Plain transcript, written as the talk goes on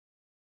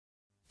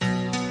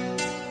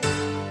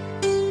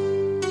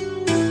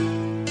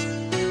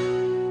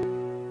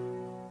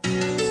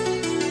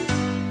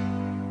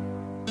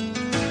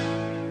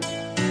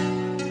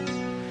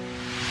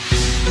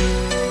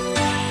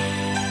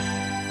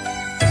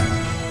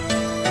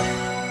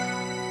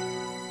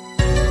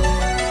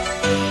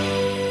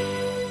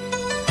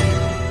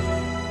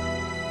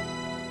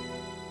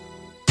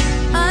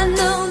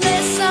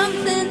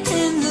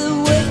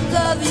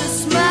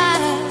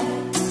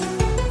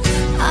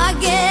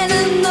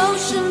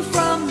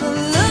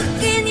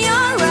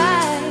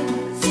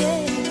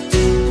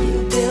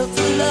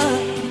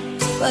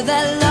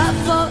that love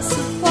falls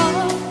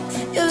apart,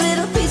 your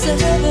little piece of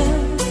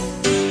heaven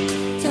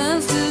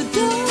turns to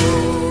dust.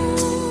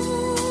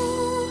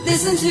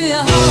 Listen to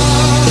your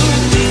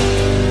heart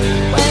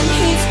when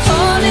he's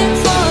calling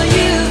for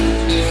you.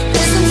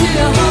 Listen to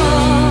your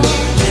heart,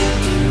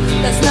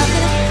 there's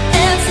nothing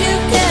else you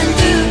can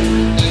do.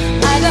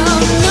 I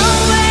don't know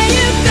where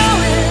you're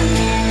going,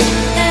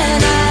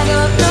 and I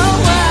don't know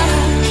why,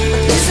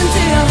 but listen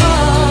to your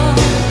heart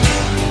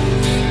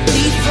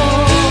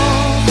before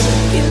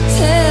you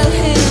tell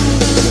him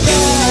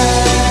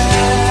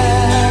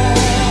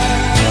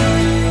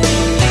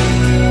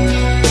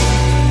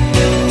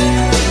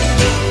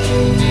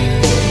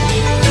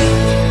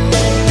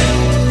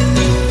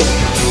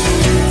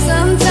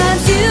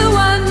sometimes you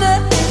wonder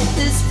if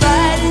this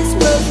fight is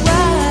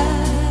worthwhile.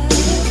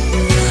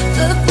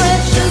 The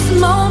precious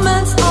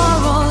moments are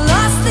all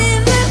lost in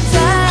the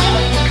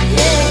tide.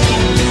 Yeah,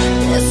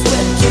 they're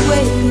swept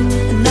away,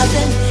 and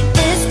nothing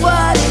is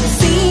what it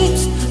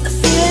seems. The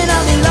feeling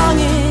of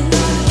belonging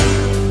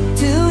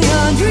to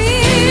your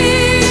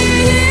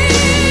dreams.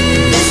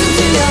 Listen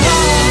to your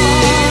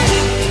heart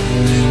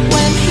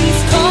when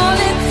he's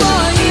calling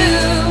for you.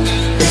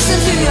 Listen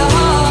to your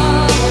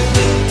heart,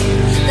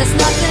 there's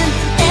nothing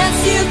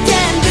else you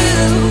can do.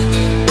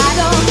 I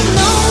don't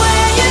know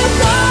where you're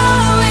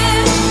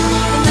going,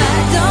 and I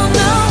don't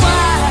know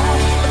why,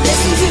 but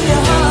listen to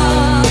your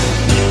heart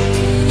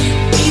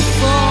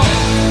before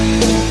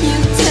you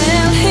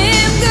tell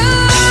him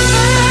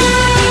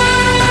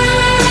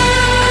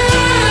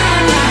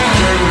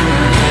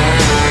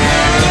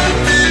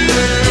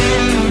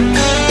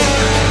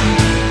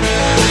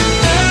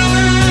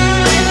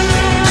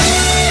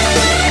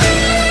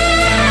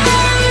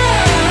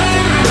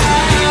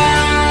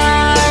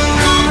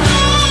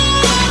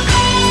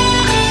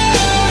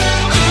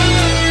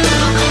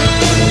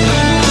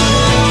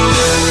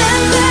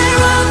And there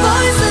are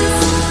voices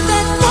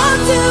that want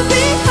to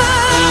be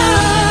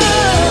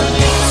heard.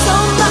 So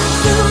much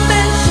to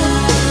mention,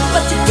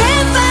 but you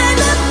can't find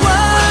the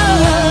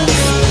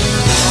words.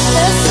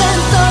 The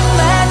sense of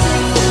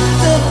magic,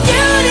 the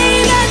beauty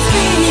that's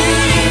been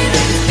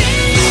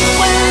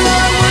when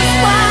love was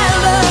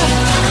wilder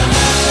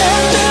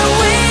than the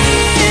wind.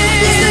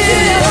 Listen to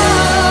your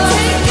heart,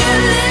 take a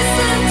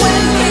listen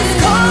when he's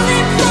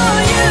calling for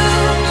you.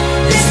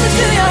 Listen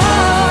to your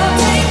heart,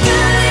 take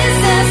a listen.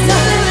 There's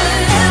nothing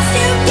else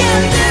you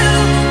can do.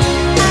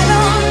 I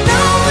don't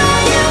know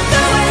where you're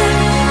going,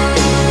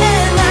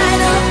 and I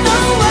don't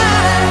know why.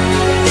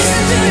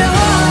 Listen to your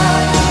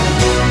heart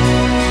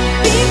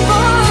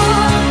before.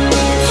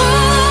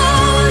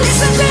 Oh,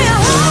 listen to your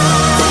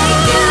heart.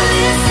 Take a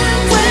listen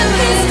when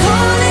he's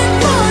calling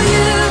for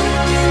you.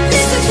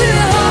 Listen to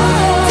your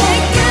heart.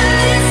 Take a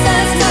listen.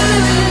 There's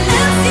nothing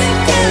else you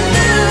can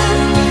do.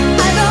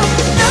 I don't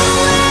know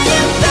where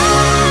you're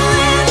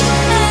going,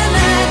 and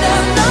I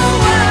don't know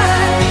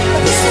why.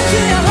 But listen to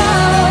your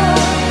heart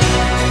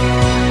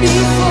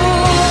before.